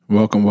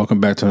Welcome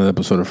back to another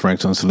episode of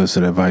Frank's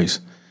Unsolicited Advice.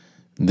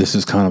 This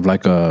is kind of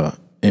like a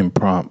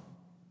impromptu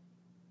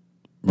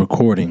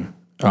recording,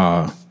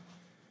 and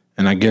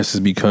I guess it's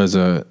because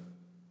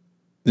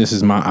this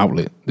is my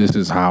outlet. This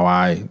is how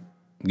I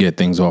get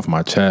things off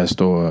my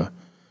chest, or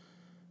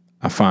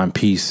I find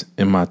peace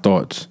in my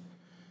thoughts.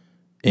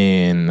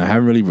 And I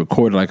haven't really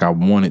recorded like I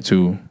wanted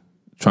to,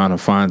 trying to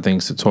find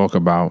things to talk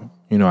about.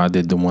 You know, I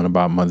did the one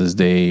about Mother's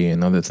Day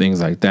and other things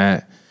like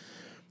that.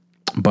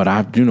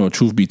 But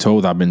truth be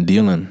told, I've been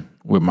dealing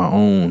with my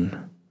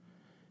own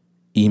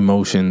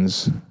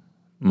emotions,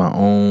 my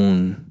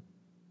own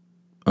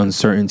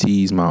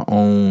uncertainties, my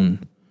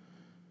own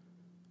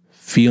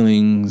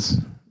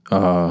feelings,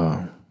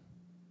 trying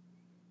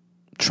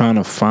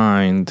to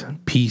find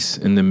peace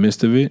in the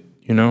midst of it,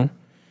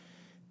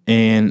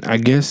 And I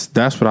guess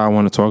that's what I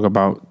want to talk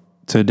about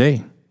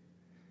today.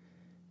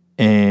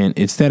 And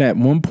it's that at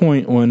one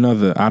point or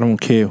another, I don't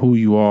care who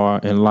you are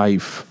in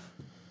life,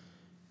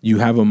 you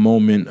have a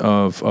moment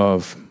of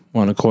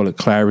want to call it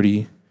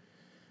clarity,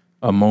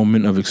 a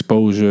moment of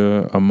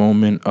exposure, a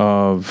moment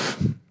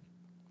of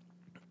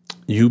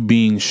you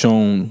being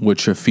shown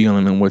what you're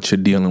feeling and what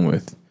you're dealing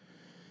with.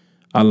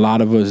 A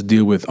lot of us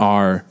deal with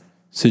our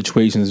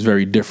situations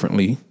very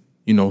differently.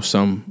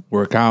 Some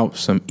work out,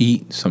 some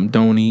eat, some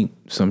don't eat,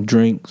 some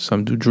drink,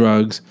 some do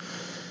drugs,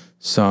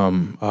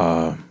 some,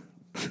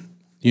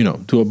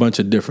 do a bunch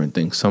of different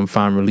things. Some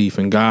find relief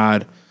in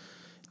God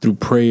through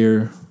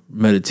prayer,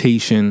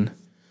 meditation,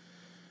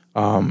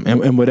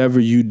 and whatever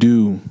you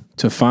do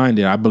to find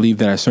it. I believe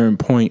that at a certain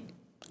point,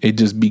 it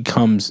just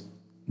becomes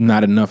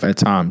not enough at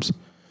times.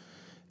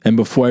 And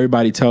before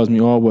everybody tells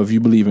me, oh, well, if you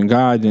believe in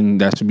God, then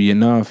that should be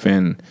enough.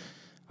 And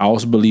I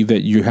also believe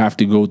that you have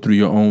to go through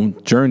your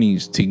own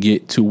journeys to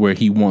get to where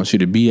he wants you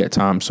to be at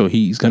times. So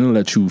he's going to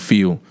let you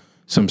feel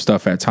some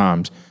stuff at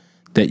times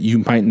that you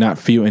might not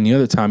feel any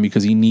other time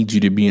because he needs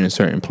you to be in a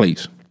certain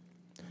place.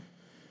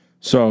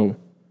 So,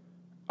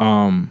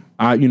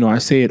 I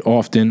say it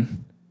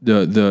often,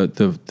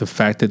 the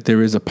fact that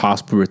there is a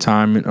possible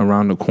retirement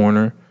around the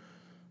corner,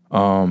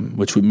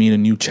 which would mean a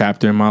new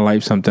chapter in my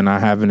life, something I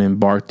haven't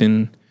embarked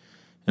in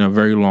a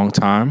very long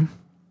time.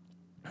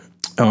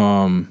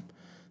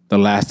 The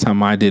last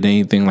time I did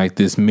anything like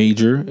this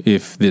major,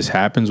 if this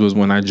happens, was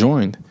when I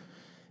joined.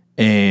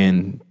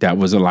 And that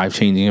was a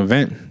life-changing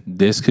event.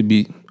 This could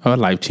be a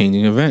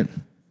life-changing event.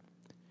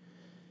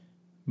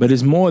 But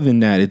it's more than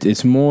that.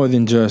 It's more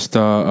than just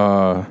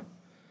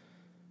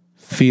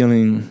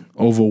feeling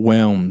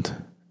overwhelmed,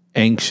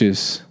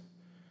 anxious,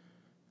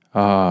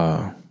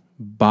 bogged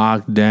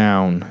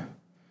down,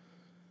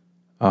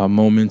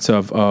 moments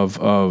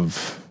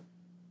of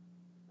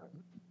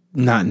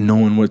not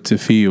knowing what to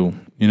feel,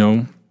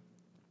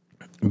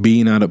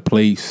 being out of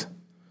place,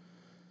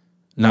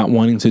 not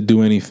wanting to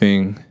do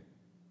anything.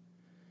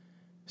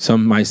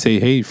 Some might say,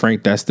 hey,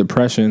 Frank, that's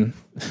depression.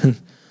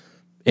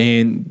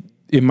 And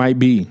it might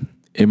be.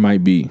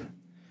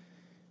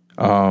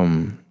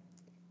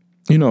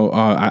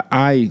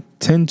 I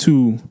tend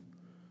to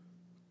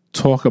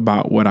talk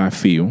about what I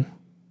feel.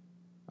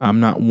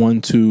 I'm not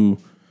one to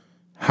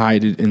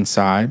hide it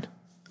inside.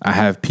 I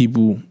have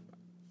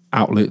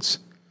outlets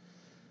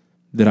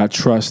that I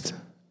trust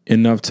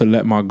enough to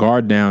let my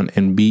guard down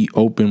and be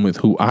open with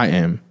who I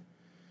am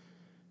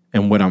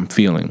and what I'm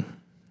feeling.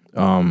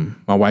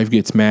 My wife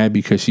gets mad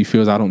because she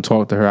feels I don't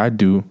talk to her. I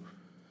do.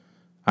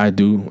 I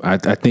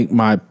think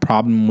my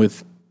problem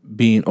with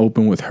being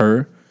open with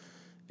her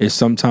is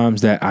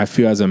sometimes that I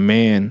feel as a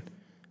man,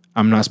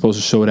 I'm not supposed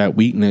to show that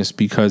weakness,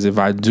 because if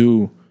I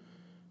do,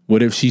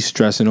 what if she's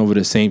stressing over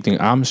the same thing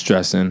I'm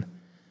stressing,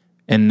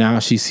 and now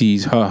she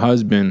sees her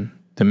husband,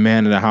 the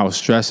man of the house,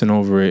 stressing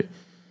over it,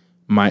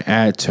 might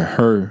add to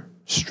her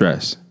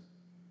stress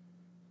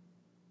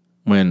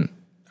when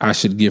I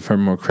should give her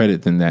more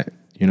credit than that,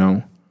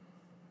 I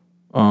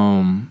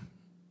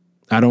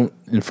don't,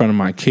 in front of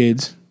my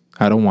kids,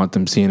 I don't want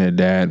them seeing their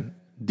dad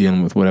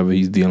dealing with whatever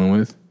he's dealing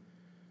with.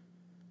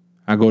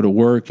 I go to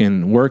work,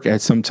 and work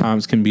at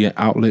sometimes can be an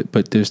outlet,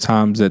 but there's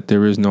times that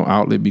there is no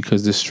outlet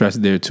because there's stress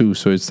there too.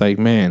 So it's like,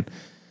 man,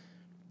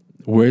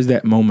 where's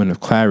that moment of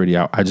clarity?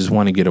 I just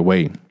want to get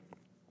away.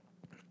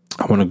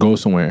 I want to go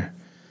somewhere.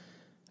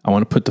 I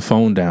want to put the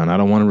phone down. I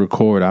don't want to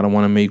record. I don't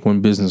want to make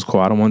one business call.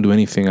 I don't want to do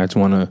anything. I just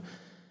want to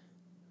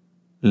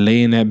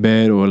lay in that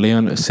bed or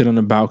sit on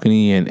the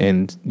balcony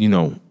and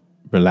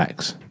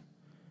relax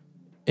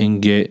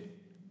and get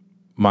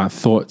my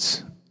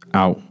thoughts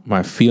out,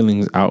 my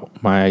feelings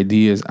out, my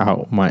ideas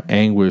out, my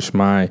anguish,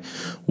 my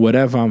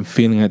whatever I'm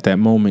feeling at that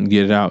moment,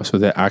 get it out so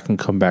that I can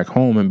come back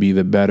home and be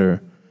the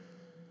better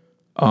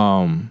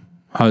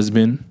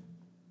husband,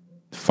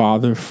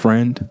 father,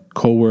 friend,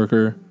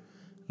 coworker,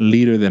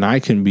 leader than I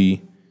can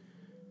be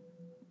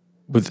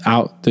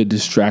without the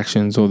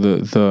distractions or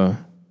the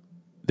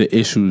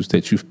issues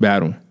that you've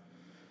battled.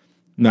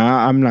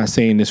 Now, I'm not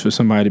saying this for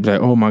somebody to be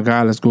like, oh my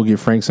God, let's go get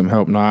Frank some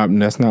help. No,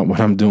 that's not what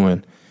I'm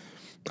doing.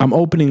 I'm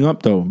opening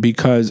up though,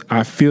 because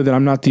I feel that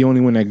I'm not the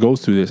only one that goes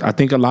through this. I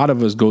think a lot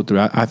of us go through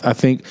it. I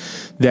think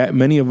that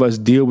many of us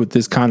deal with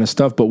this kind of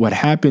stuff. But what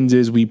happens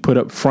is we put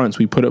up fronts,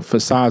 we put up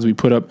facades, we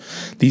put up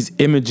these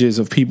images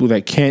of people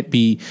that can't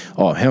be,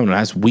 oh, hell no,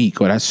 that's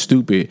weak or that's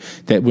stupid,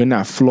 that we're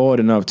not flawed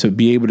enough to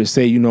be able to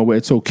say, you know what,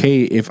 it's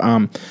okay if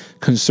I'm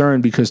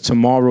concerned because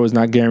tomorrow is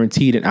not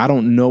guaranteed and I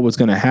don't know what's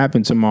going to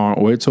happen tomorrow,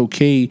 or it's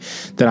okay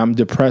that I'm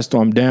depressed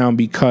or I'm down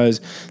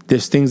because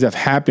there's things that have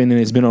happened and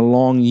it's been a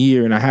long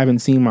year and I haven't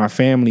seen my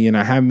family and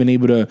I haven't been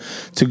able to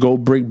go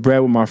break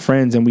bread with my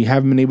friends and we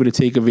haven't been able to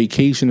take a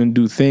vacation and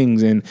do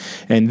things and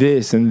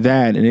this and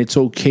that. And it's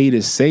okay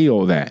to say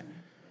all that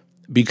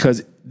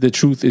because the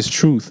truth is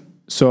truth.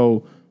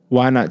 So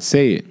why not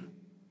say it?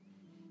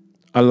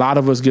 A lot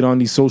of us get on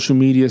these social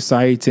media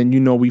sites and, you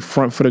know, we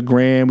front for the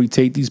gram. We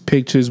take these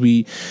pictures.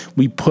 We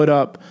put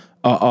up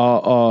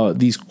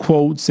these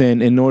quotes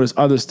and all this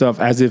other stuff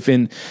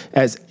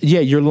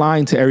you're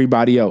lying to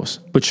everybody else,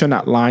 but you're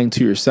not lying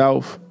to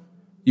yourself.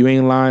 You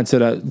ain't lying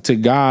to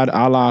God,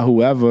 Allah,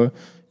 whoever.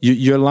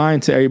 You're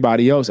lying to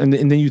everybody else. And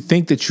then you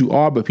think that you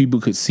are, but people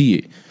could see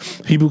it.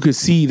 People could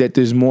see that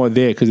there's more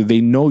there because if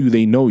they know you,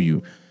 they know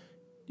you.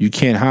 You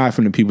can't hide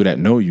from the people that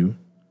know you.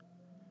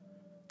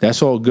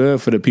 That's all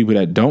good for the people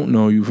that don't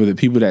know you, for the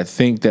people that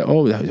think that,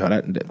 oh,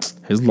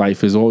 his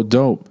life is all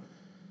dope.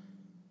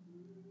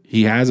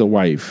 He has a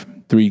wife,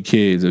 3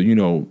 kids,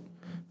 a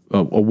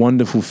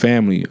wonderful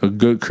family, a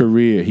good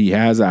career. He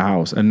has a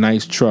house, a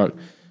nice truck,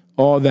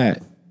 all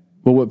that.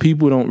 But what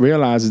people don't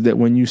realize is that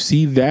when you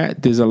see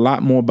that, there's a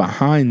lot more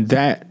behind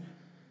that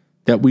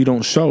we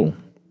don't show.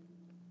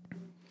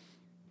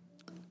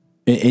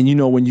 And you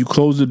know, when you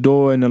close the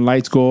door and the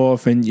lights go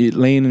off and you're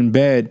laying in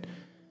bed,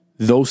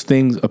 those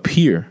things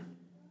appear.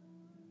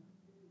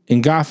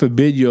 And God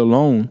forbid you're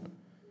alone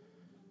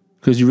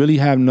because you really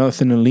have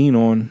nothing to lean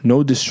on,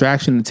 no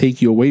distraction to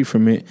take you away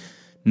from it,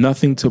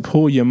 nothing to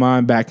pull your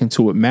mind back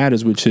into what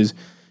matters, which is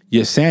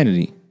your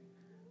sanity.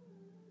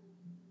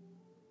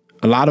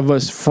 A lot of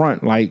us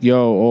front like,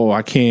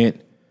 I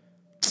can't,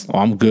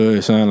 I'm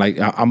good, son. Like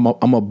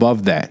I'm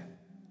above that.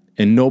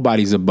 And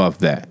nobody's above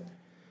that.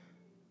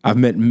 I've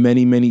met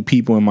many, many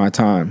people in my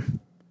time.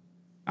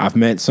 I've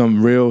met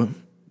some real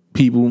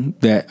people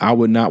that I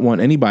would not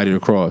want anybody to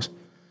cross,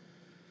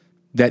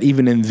 that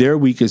even in their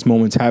weakest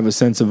moments have a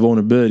sense of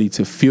vulnerability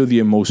to feel the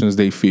emotions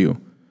they feel.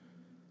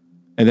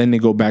 And then they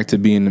go back to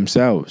being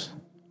themselves.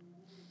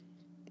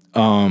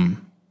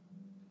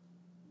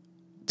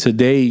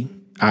 Today,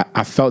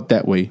 I felt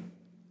that way.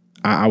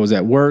 I was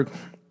at work.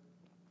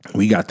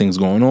 We got things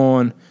going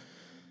on.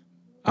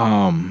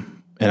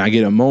 And I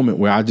get a moment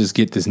where I just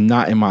get this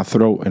knot in my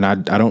throat and I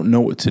don't know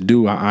what to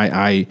do.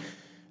 I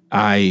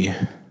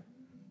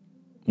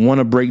want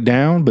to break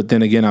down, but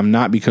then again, I'm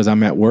not because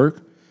I'm at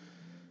work.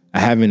 I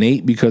haven't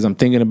ate because I'm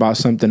thinking about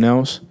something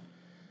else.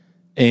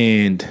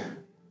 And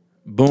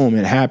boom,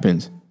 it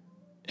happens.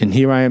 And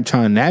here I am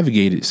trying to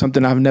navigate it,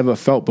 something I've never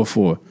felt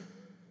before.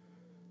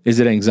 Is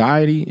it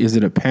anxiety? Is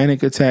it a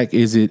panic attack?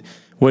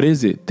 What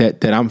is it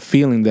that I'm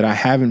feeling that I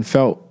haven't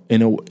felt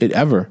it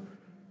ever?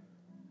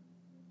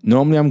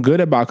 Normally I'm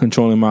good about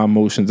controlling my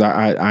emotions.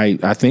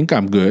 I think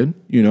I'm good.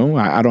 You know,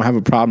 I don't have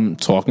a problem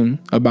talking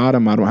about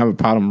them. I don't have a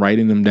problem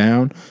writing them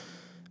down.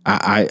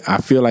 I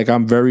feel like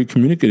I'm very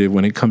communicative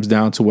when it comes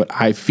down to what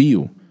I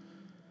feel.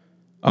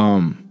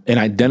 And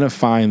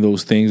identifying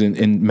those things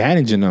and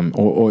managing them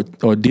or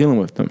dealing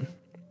with them.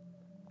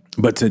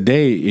 But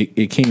today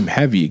it came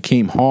heavy. It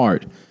came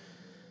hard.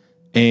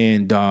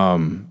 And, I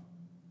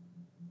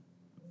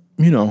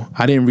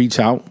didn't reach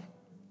out.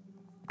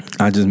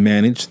 I just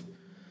managed.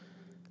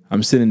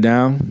 I'm sitting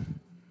down.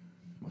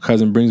 My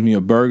cousin brings me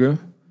a burger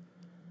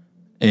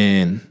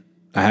and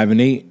I haven't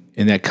ate.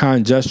 And that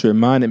kind gesture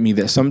reminded me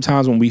that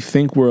sometimes when we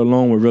think we're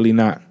alone, we're really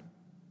not.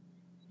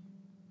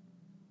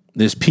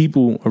 There's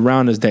people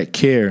around us that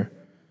care.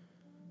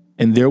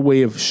 And their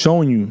way of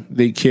showing you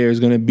they care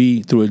is going to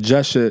be through a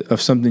gesture of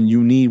something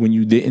you need when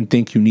you didn't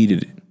think you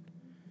needed it.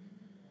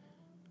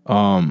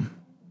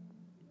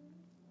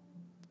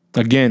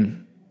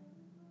 Again,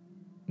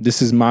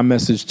 this is my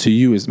message to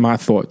you. It's my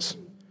thoughts.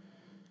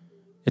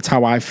 It's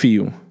how I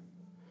feel.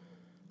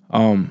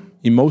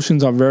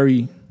 Emotions are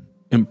very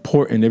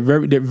important.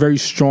 They're very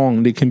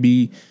strong. They can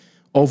be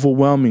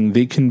overwhelming.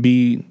 They can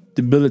be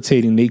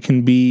debilitating. They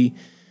can be,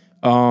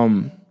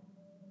 some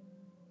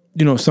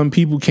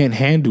people can't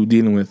handle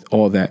dealing with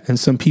all that. And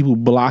some people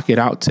block it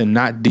out to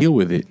not deal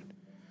with it.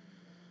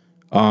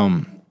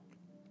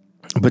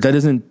 But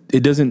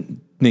it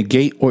doesn't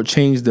negate or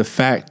change the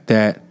fact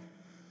that,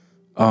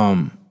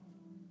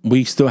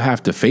 we still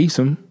have to face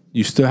them.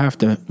 You still have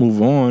to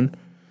move on.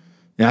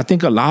 And I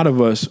think a lot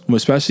of us,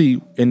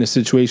 especially in the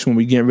situation when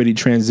we get ready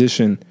to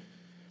transition,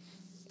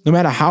 no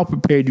matter how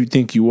prepared you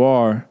think you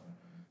are,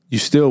 you're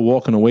still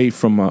walking away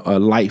from a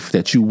life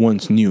that you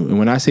once knew. And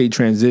when I say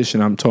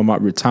transition, I'm talking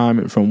about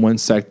retirement from one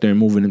sector and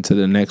moving into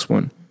the next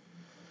one.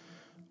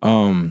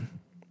 I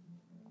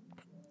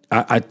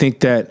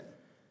think that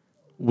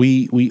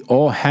we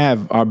all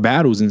have our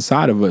battles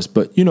inside of us.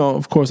 But, you know,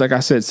 of course, like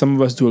I said, some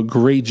of us do a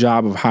great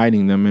job of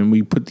hiding them and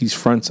we put these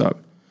fronts up.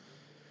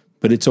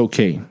 But it's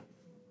okay.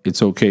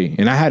 It's okay.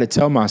 And I had to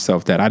tell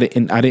myself that. I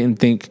didn't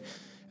think,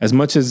 as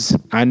much as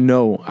I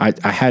know, I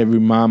had to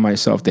remind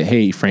myself that,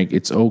 hey, Frank,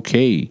 it's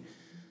okay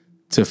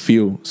to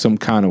feel some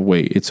kind of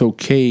way. It's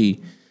okay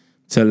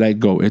to let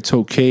go. It's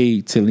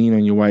okay to lean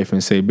on your wife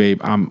and say,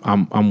 babe,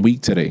 I'm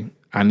weak today.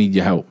 I need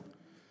your help.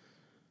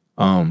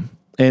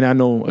 And I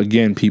know,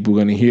 again, people are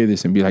going to hear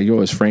this and be like,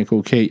 yo, is Frank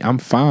okay? I'm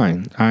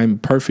fine. I'm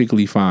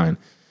perfectly fine.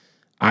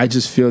 I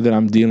just feel that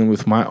I'm dealing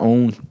with my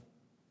own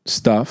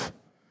stuff.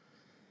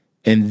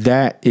 And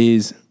that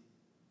is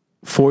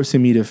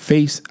forcing me to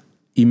face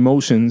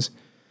emotions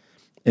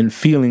and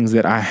feelings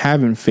that I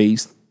haven't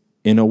faced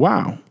in a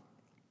while.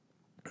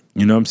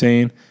 You know what I'm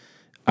saying?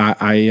 I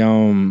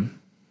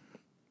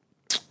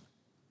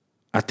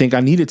think I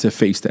needed to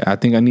face that. I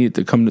think I needed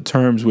to come to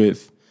terms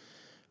with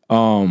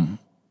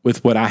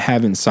what I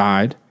have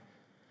inside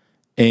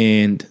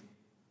and,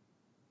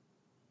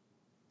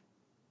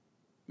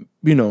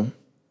 you know,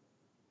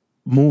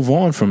 move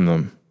on from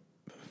them,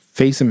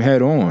 face them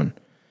head on,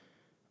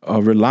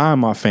 rely on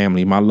my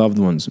family, my loved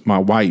ones, my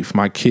wife,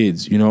 my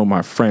kids, you know,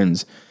 my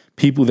friends,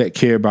 people that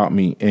care about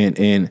me,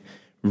 and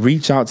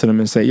reach out to them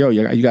and say, yo,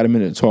 you got a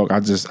minute to talk. I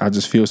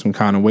just feel some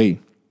kind of way.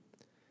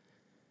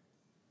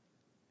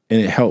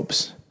 And it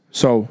helps.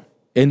 So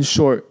in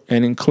short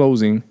and in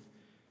closing,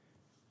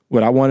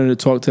 what I wanted to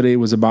talk today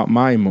was about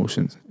my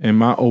emotions and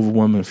my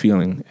overwhelming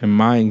feeling and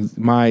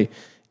my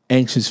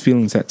anxious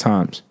feelings at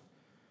times.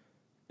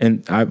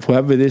 And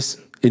whoever it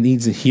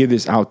needs to hear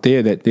this out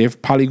there, that they're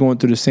probably going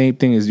through the same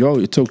thing as, yo,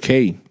 it's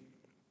okay.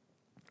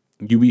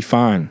 You be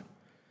fine.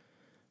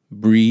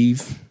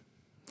 Breathe,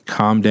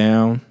 calm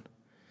down,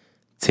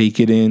 take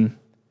it in,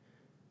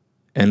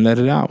 and let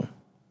it out.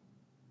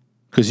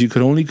 Because you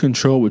could only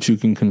control what you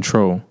can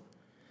control.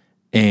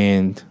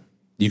 And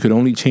you could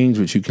only change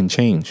what you can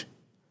change.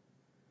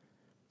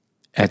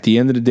 At the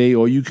end of the day,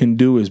 all you can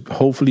do is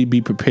hopefully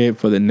be prepared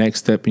for the next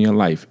step in your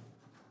life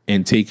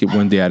and take it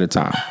one day at a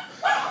time.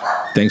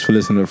 Thanks for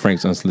listening to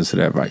Frank's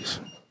Unsolicited Advice.